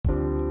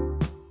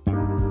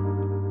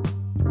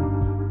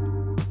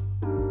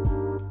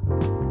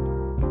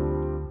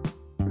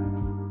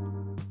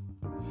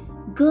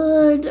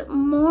Good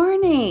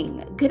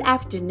morning, good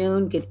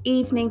afternoon, good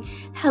evening.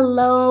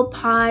 Hello,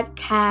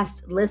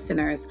 podcast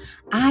listeners.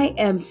 I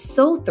am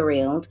so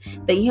thrilled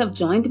that you have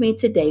joined me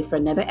today for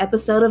another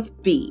episode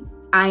of B.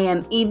 I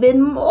am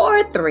even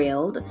more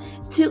thrilled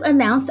to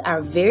announce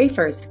our very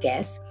first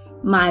guest,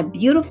 my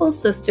beautiful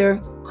sister,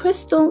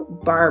 Crystal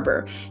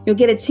Barber. You'll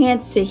get a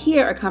chance to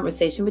hear a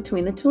conversation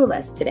between the two of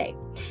us today.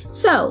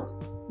 So,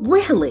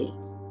 really,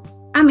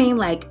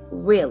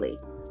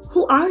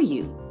 who are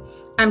you?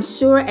 I'm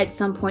sure at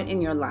some point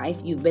in your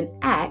life you've been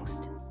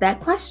asked that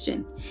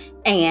question.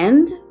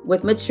 And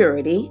with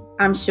maturity,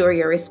 I'm sure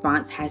your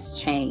response has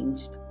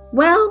changed.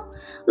 Well,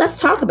 let's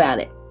talk about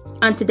it.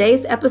 On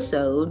today's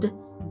episode,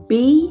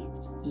 Be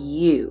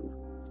You.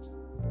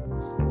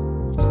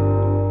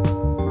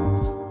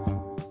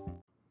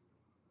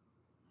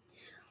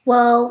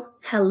 Well,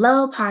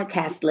 hello,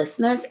 podcast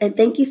listeners, and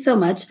thank you so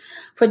much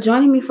for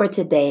joining me for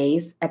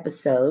today's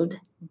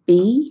episode,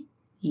 Be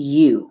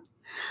You.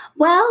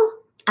 Well,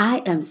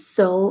 I am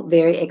so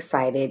very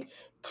excited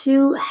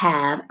to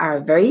have our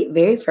very,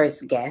 very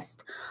first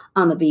guest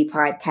on the B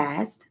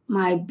podcast,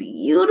 my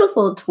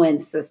beautiful twin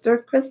sister,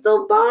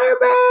 Crystal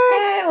Barber.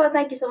 Hey, well,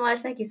 thank you so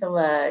much. Thank you so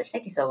much.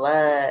 Thank you so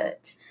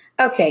much.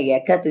 Okay, yeah,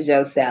 cut the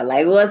jokes out.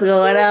 Like, what's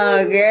going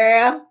on,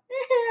 girl?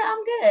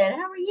 I'm good.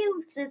 How are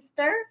you,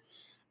 sister?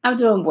 I'm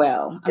doing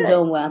well.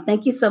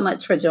 Thank you so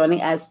much for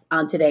joining us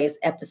on today's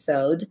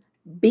episode,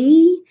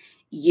 Be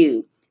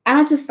You. And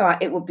I just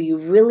thought it would be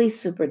really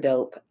super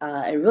dope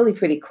and really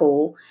pretty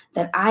cool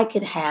that I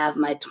could have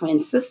my twin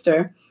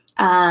sister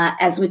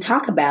as we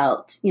talk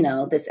about,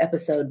 this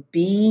episode,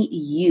 Be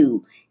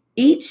You.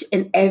 Each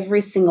and every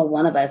single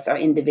one of us are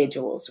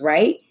individuals,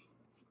 right?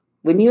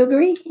 Wouldn't you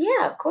agree?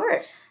 Yeah, of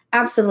course.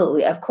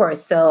 Absolutely, of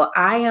course. So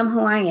I am who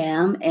I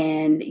am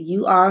and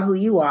you are who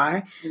you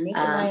are. Unique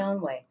in my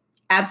own way.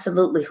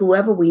 Absolutely.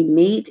 Whoever we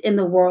meet in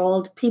the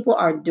world, people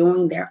are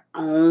doing their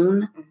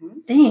own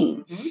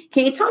thing. Mm-hmm.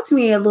 Can you talk to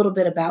me a little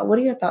bit about what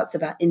are your thoughts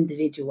about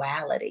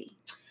individuality?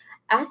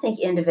 I think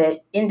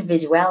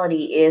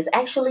individuality is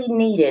actually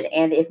needed.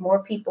 And if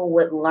more people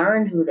would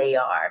learn who they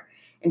are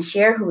and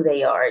share who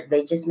they are,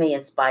 they just may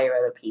inspire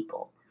other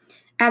people.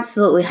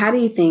 Absolutely. How do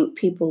you think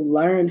people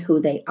learn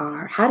who they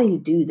are? How do you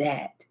do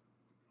that?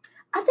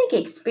 I think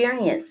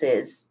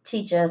experiences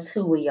teach us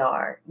who we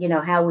are,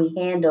 how we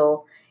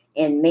handle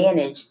and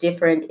manage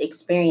different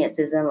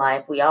experiences in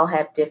life. We all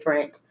have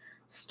different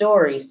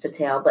stories to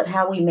tell, but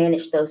how we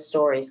manage those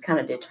stories kind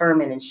of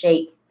determine and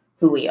shape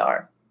who we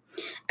are.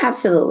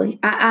 Absolutely.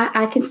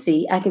 I can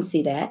see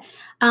that.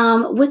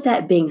 With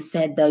that being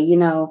said,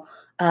 though,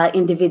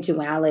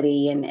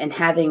 individuality and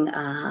having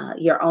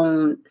your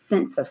own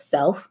sense of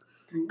self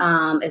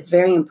is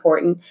very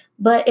important.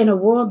 But in a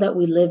world that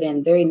we live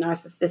in, very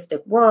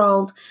narcissistic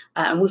world,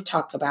 and we've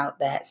talked about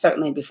that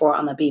certainly before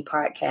on the B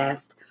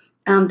podcast,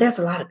 there's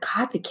a lot of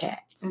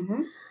copycats.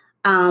 Mm-hmm.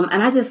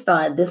 And I just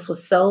thought this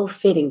was so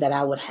fitting that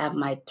I would have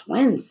my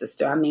twin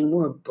sister. I mean,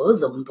 we're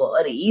bosom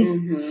buddies.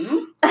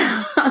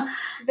 Mm-hmm.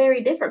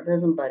 Very different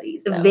bosom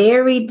buddies, though.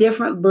 Very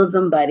different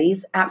bosom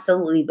buddies,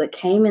 absolutely, but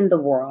came in the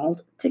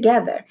world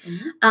together.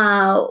 Mm-hmm.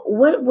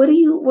 What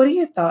are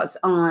your thoughts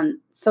on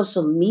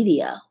social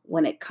media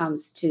when it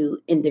comes to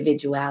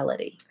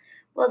individuality?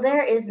 Well,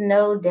 there is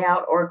no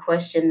doubt or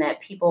question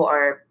that people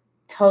are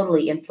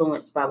totally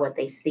influenced by what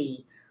they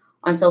see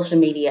on social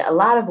media, a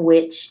lot of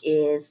which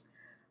is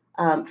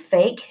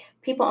fake.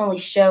 People only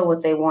show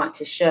what they want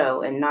to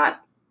show and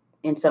not,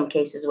 in some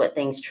cases, what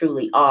things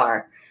truly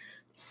are.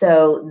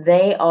 So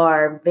they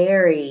are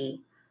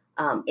very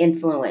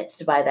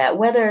influenced by that,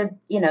 whether,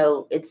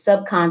 it's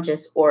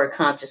subconscious or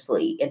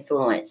consciously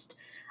influenced.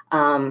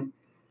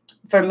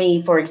 For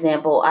me, for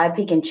example, I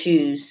pick and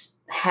choose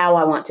how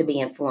I want to be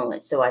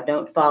influenced. So I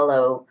don't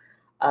follow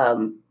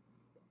a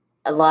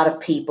lot of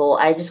people.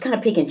 I just kind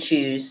of pick and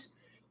choose,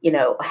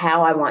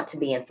 how I want to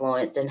be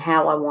influenced and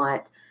how I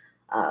want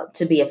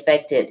to be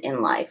affected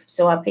in life.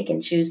 So I pick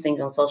and choose things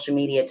on social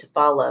media to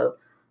follow,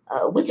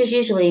 which is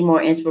usually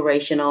more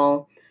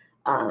inspirational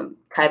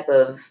type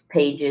of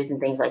pages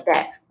and things like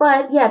that.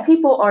 But yeah,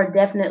 people are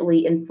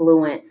definitely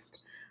influenced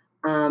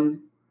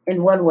in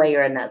one way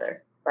or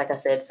another. Like I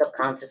said,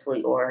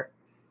 subconsciously or,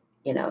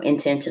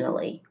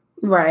 intentionally.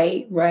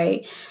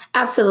 Right.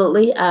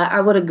 Absolutely.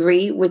 I would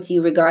agree with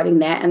you regarding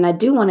that. And I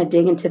do want to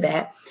dig into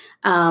that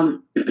a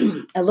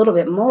little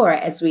bit more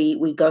as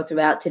we go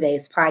throughout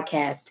today's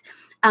podcast.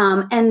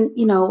 And,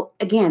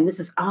 again, this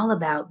is all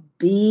about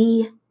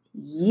Be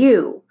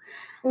You.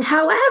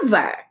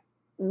 However,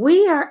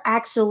 we are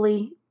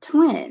actually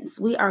twins.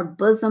 We are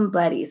bosom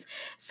buddies.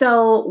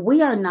 So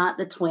we are not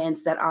the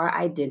twins that are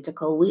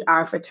identical. We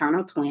are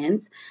fraternal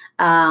twins,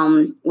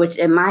 which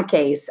in my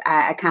case,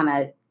 I kind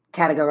of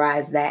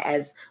categorize that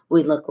as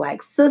we look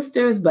like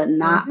sisters, but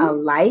not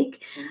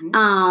alike.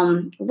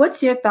 Mm-hmm.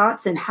 What's your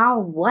thoughts and how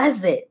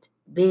was it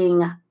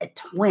being a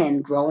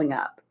twin growing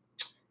up?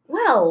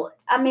 Well,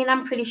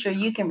 I'm pretty sure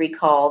you can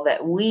recall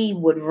that we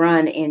would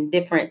run in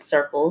different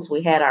circles.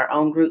 We had our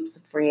own groups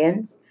of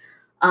friends.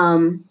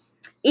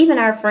 even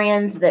our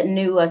friends that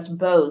knew us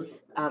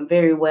both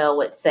very well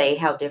would say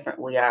how different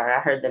we are. I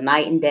heard the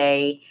night and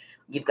day.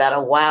 You've got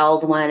a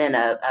wild one and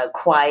a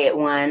quiet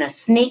one, a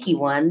sneaky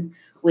one,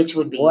 which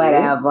would be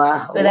whatever.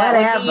 you. So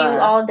that would be you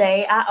all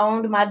day. I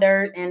owned my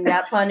dirt and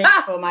got punished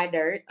for my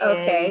dirt.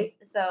 Okay.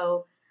 And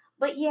so,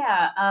 but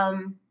yeah,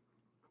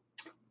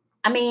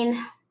 I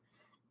mean,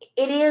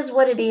 it is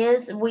what it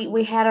is.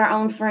 We had our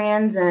own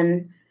friends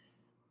and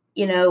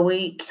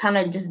we kind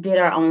of just did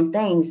our own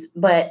things,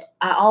 but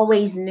I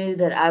always knew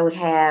that I would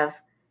have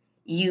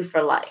you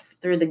for life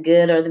through the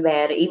good or the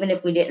bad, even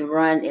if we didn't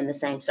run in the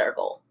same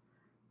circle.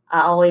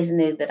 I always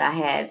knew that I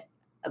had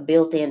a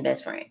built-in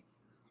best friend.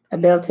 A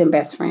built-in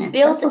best friend.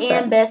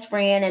 Built-in best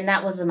friend, and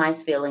that was a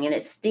nice feeling, and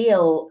it's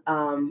still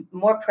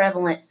more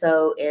prevalent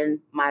so in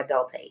my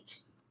adult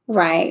age.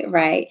 Right.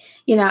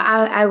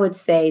 I would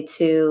say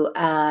too,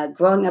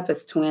 growing up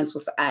as twins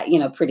was,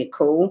 pretty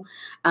cool.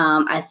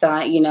 I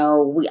thought,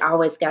 we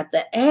always got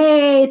the,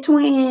 hey,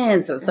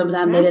 twins. So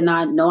sometimes they did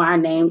not know our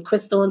name,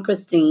 Crystal and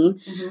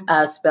Christine,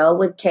 spelled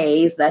with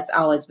K's. That's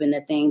always been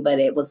the thing. But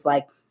it was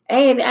like,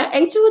 hey,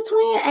 ain't you a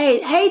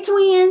twin? Hey,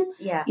 twin.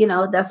 Yeah.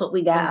 That's what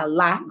we got a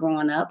lot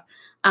growing up.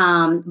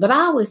 But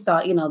I always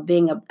thought,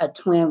 being a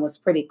twin was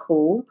pretty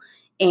cool.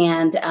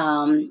 And,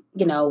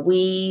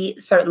 we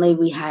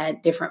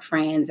had different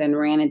friends and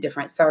ran in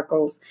different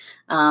circles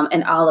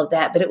and all of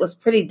that, but it was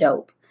pretty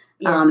dope.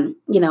 Yes.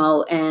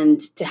 And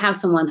to have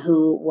someone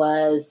who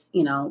was,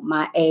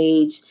 my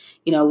age,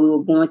 we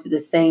were going through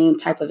the same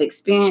type of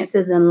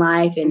experiences in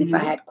life. And if I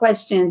had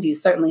questions, you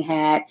certainly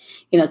had,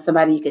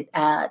 somebody you could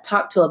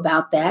talk to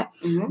about that.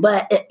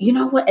 But you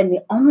know what? And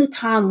the only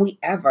time we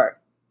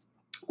ever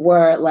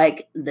were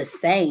like the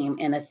same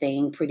in a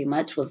thing pretty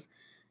much was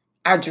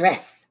our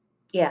dress.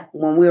 Yeah.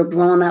 When we were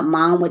growing up,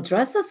 Mom would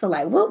dress us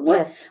alike.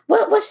 What's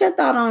your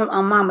thought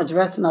on Mama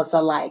dressing us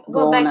alike?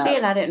 Well, back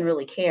then I didn't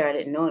really care. I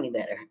didn't know any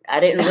better. I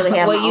didn't really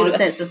have my own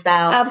sense of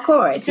style. Of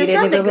course, you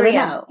didn't even really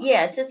know.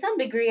 To some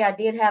degree, I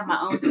did have my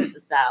own sense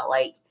of style.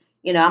 Like,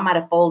 I might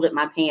have folded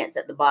my pants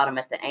at the bottom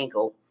at the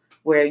ankle,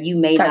 where you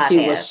may not have.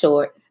 Because you was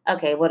short.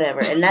 Okay,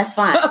 whatever, and that's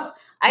fine.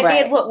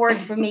 I did what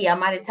worked for me. I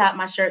might have tied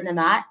my shirt in a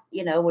knot,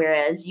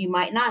 whereas you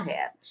might not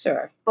have.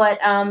 Sure. But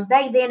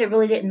back then, it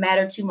really didn't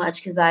matter too much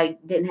because I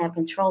didn't have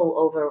control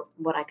over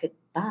what I could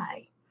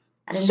buy.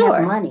 I didn't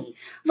have money.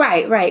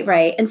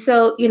 Right. And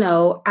so,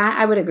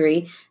 I would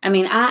agree. I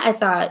mean, I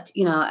thought,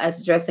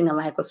 us dressing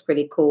alike was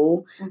pretty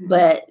cool.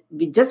 But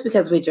just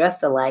because we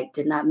dressed alike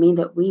did not mean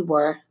that we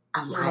were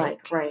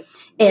alike. Right.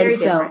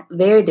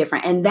 Very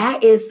different. And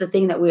that is the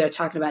thing that we are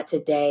talking about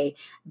today.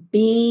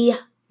 Be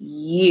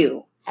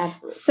you.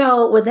 Absolutely.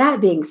 So with that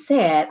being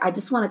said, I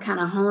just want to kind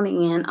of hone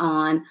in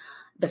on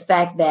the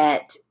fact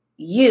that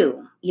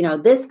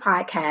this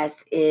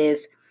podcast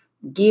is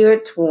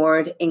geared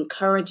toward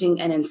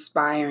encouraging and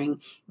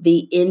inspiring the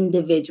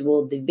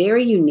individual, the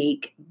very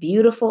unique,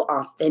 beautiful,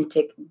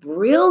 authentic,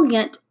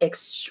 brilliant,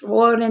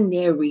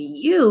 extraordinary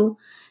you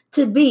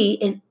to be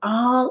in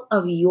all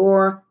of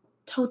your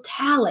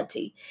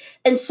totality.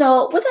 And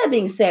so with that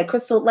being said,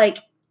 Crystal,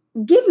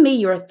 give me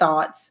your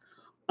thoughts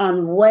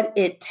on what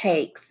it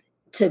takes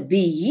to be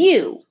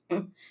you.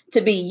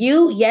 To be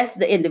you, yes,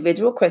 the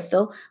individual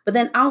Crystal, but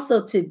then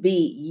also to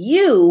be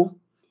you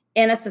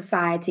in a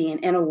society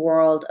and in a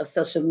world of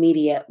social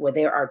media where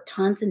there are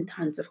tons and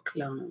tons of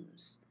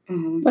clones.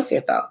 What's your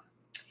thought?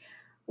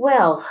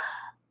 Well,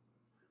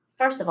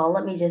 first of all,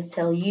 let me just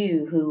tell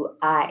you who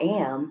I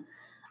am.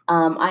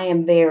 I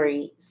am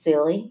very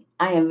silly.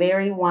 I am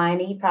very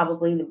whiny,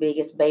 probably the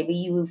biggest baby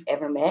you've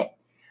ever met.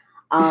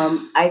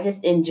 I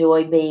just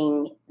enjoy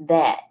being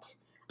that.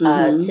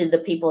 To the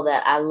people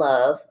that I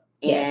love.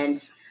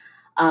 Yes.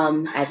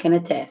 And I can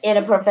attest. In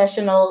a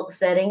professional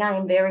setting, I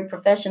am very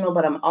professional,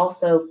 but I'm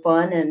also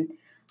fun and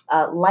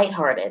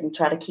lighthearted and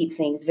try to keep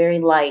things very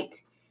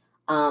light.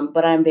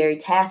 But I'm very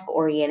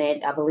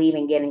task-oriented. I believe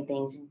in getting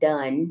things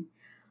done.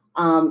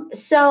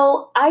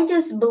 So I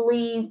just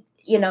believe,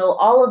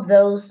 all of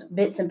those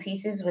bits and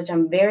pieces, which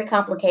I'm very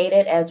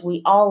complicated, as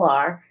we all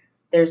are.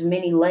 There's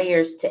many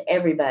layers to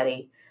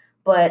everybody.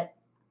 But,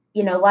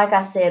 like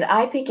I said,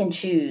 I pick and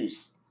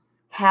choose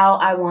how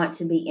I want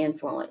to be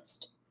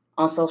influenced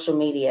on social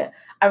media.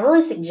 I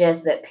really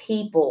suggest that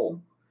people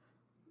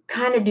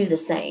kind of do the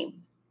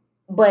same.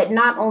 But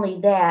not only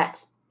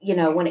that,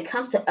 when it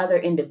comes to other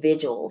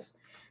individuals,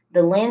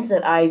 the lens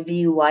that I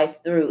view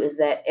life through is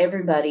that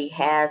everybody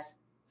has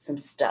some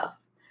stuff.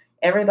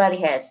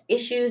 Everybody has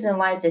issues in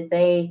life that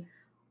they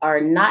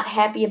are not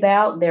happy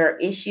about. There are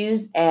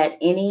issues at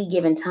any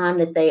given time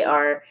that they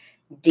are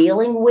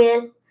dealing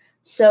with.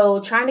 So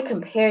trying to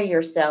compare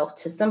yourself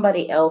to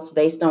somebody else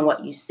based on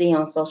what you see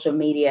on social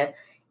media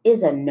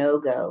is a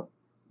no-go.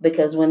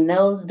 Because when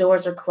those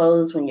doors are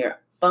closed, when your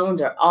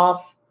phones are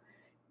off,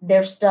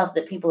 there's stuff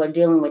that people are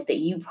dealing with that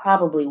you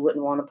probably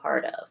wouldn't want a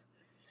part of.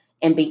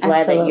 And be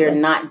glad that you're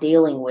not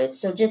dealing with.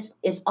 So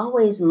it's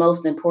always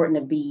most important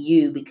to be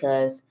you,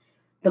 because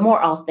the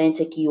more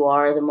authentic you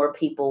are, the more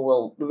people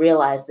will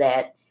realize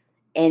that.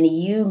 And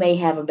you may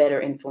have a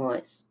better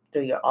influence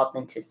through your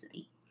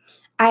authenticity.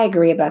 I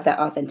agree about that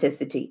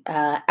authenticity.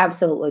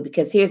 Absolutely.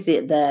 Because here's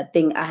the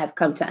thing I have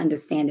come to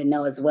understand and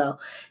know as well.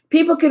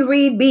 People can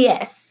read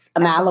BS a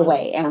mile Absolutely.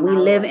 away, and we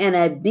live in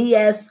a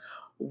BS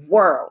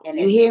world. And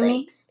you hear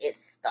me?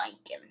 It's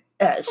stinking.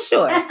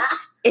 Sure.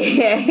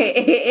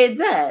 It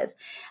does.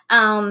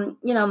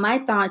 My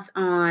thoughts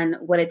on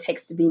what it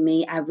takes to be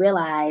me, I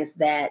realize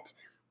that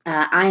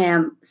I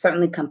am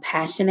certainly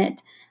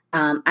compassionate.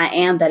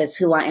 That is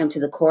who I am to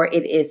the core.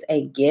 It is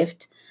a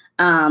gift.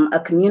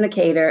 A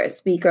communicator, a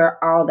speaker,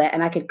 all that.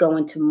 And I could go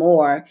into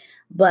more.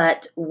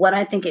 But what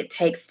I think it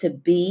takes to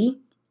be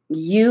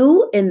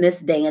you in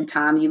this day and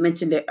time, you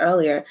mentioned it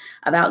earlier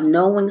about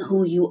knowing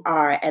who you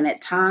are. And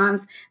at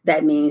times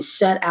that means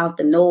shut out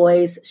the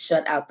noise,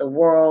 shut out the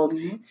world,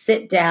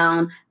 sit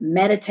down,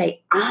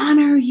 meditate,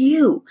 honor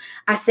you.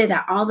 I say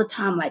that all the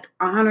time, like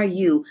honor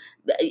you.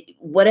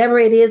 Whatever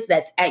it is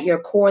that's at your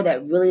core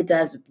that really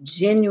does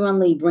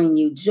genuinely bring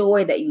you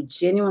joy, that you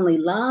genuinely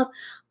love,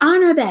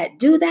 honor that,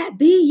 do that,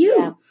 be you.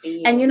 Yeah, be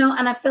you.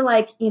 And I feel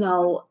like,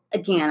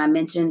 again, I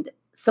mentioned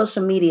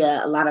social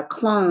media, a lot of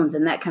clones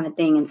and that kind of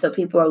thing. And so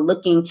people are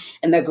looking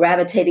and they're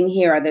gravitating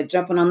here, or they're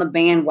jumping on the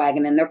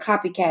bandwagon and they're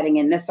copycatting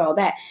and this, all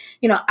that.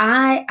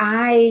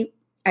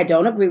 I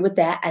don't agree with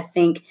that. I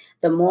think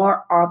the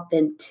more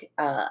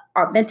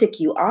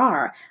authentic you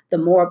are, the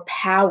more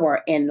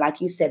power and,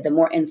 like you said, the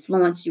more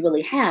influence you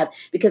really have,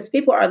 because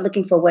people are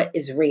looking for what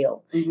is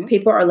real. Mm-hmm.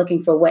 People are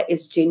looking for what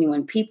is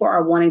genuine. People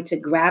are wanting to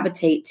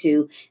gravitate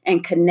to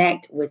and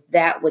connect with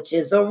that which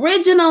is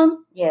original.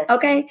 Yes.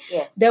 Okay?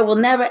 Yes. There will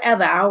never,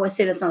 ever, I always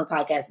say this on the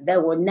podcast,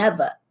 there will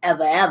never,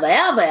 ever, ever,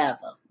 ever,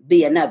 ever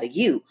be another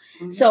you.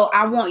 Mm-hmm. So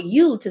I want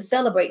you to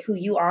celebrate who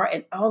you are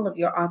and all of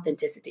your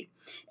authenticity.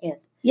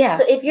 Yes. Yeah.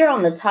 So if you're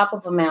on the top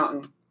of a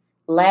mountain,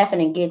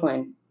 laughing and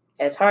giggling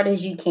as hard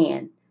as you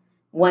can,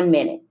 1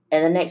 minute,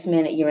 and the next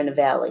minute you're in the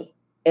valley,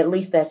 at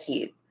least that's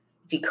you.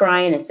 If you're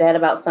crying and sad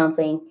about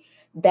something,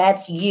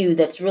 that's you.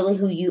 That's really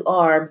who you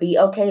are. Be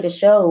okay to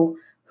show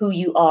who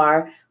you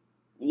are.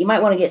 You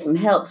might want to get some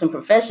help, some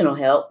professional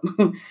help,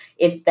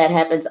 if that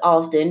happens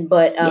often,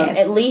 but Yes.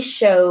 At least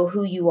show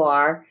who you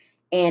are,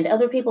 and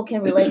other people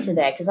can relate to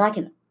that, because I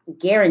can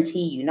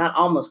guarantee you, not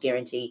almost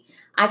guarantee,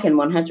 I can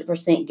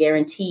 100%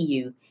 guarantee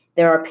you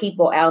there are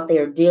people out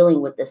there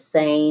dealing with the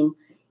same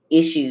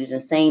issues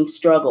and same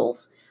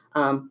struggles.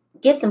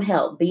 Get some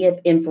help. Be an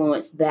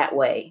influence that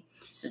way.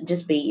 So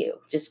just be you.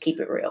 Just keep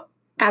it real.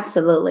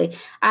 Absolutely.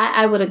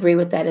 I would agree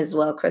with that as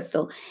well,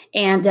 Crystal.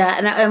 And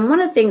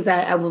one of the things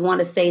I would want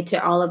to say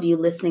to all of you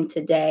listening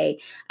today,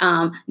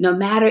 no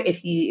matter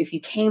if you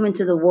came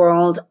into the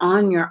world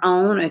on your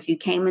own, or if you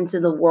came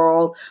into the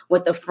world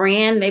with a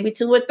friend, maybe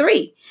 2 or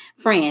 3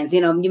 friends,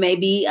 you may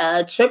be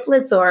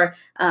triplets, or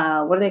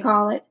what do they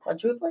call it?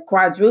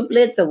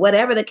 Quadruplets, or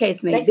whatever the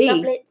case may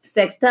be.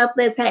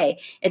 Sextuplets. Hey,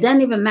 it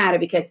doesn't even matter,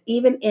 because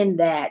even in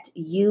that,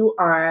 you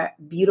are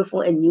beautiful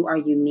and you are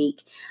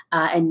unique,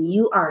 and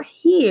you are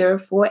here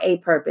for a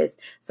purpose.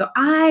 So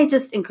I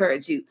just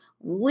encourage you.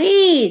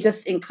 We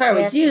just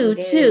encourage you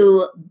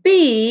to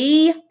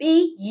be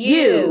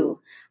you.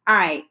 All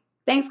right.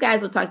 Thanks,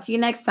 guys. We'll talk to you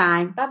next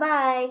time.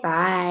 Bye-bye.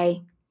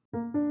 Bye.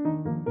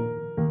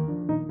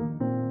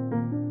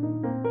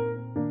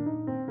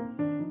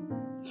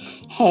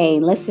 Hey,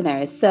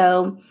 listeners.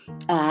 So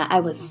I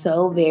was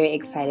so very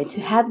excited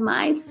to have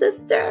my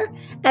sister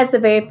as the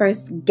very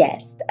first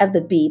guest of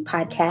the B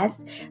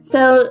podcast.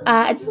 So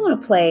I just want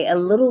to play a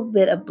little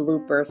bit of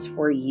bloopers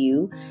for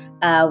you.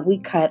 We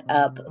cut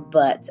up,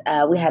 but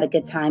we had a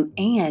good time,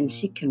 and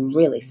she can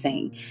really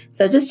sing.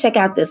 So just check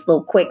out this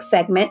little quick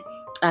segment.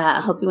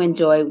 I hope you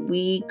enjoy.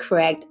 We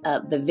cracked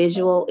up. The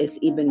visual is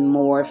even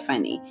more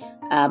funny,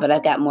 but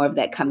I've got more of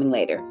that coming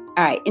later.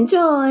 All right,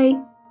 enjoy.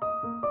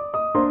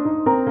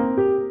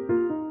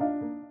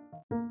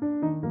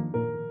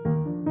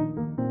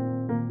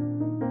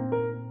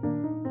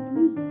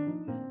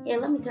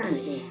 Turn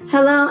it in.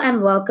 Hello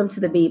and welcome to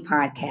the B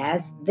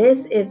podcast.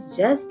 This is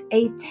just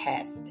a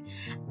test.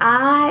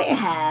 I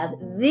have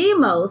the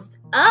most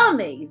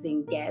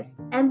amazing guest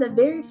and the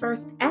very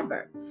first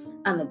ever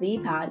on the B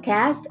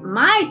podcast,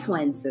 my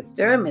twin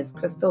sister, Miss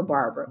Crystal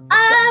Barber.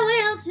 I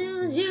will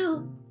choose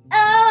you.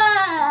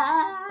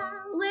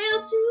 I will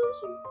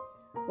choose you.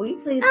 Will you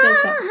please say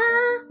something?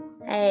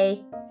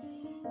 Hey.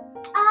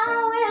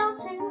 I will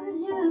choose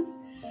you.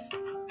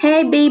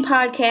 Hey, B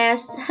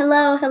podcast.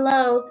 Hello.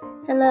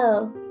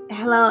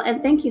 Hello,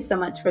 and thank you so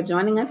much for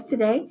joining us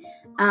today.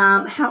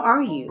 How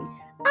are you?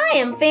 I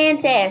am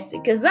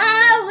fantastic, because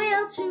I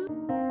will choose.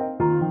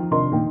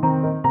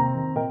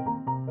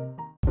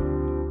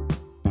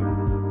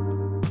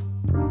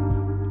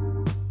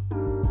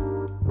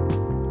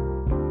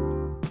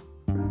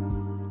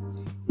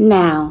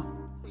 Now,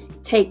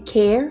 take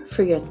care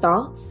for your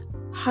thoughts,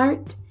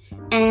 heart,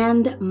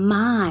 and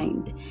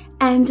mind,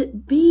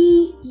 and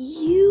be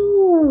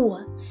you.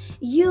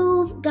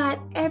 You've got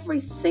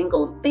every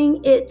single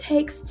thing it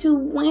takes to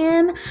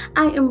win.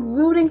 I am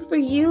rooting for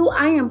you.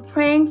 I am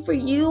praying for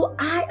you.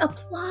 I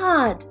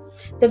applaud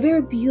the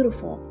very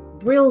beautiful,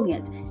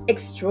 brilliant,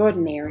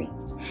 extraordinary,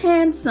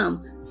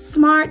 handsome,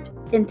 smart,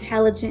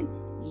 intelligent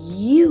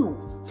you.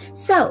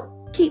 So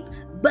keep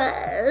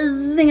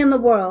buzzing in the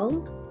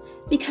world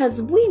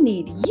because we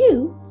need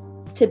you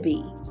to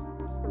be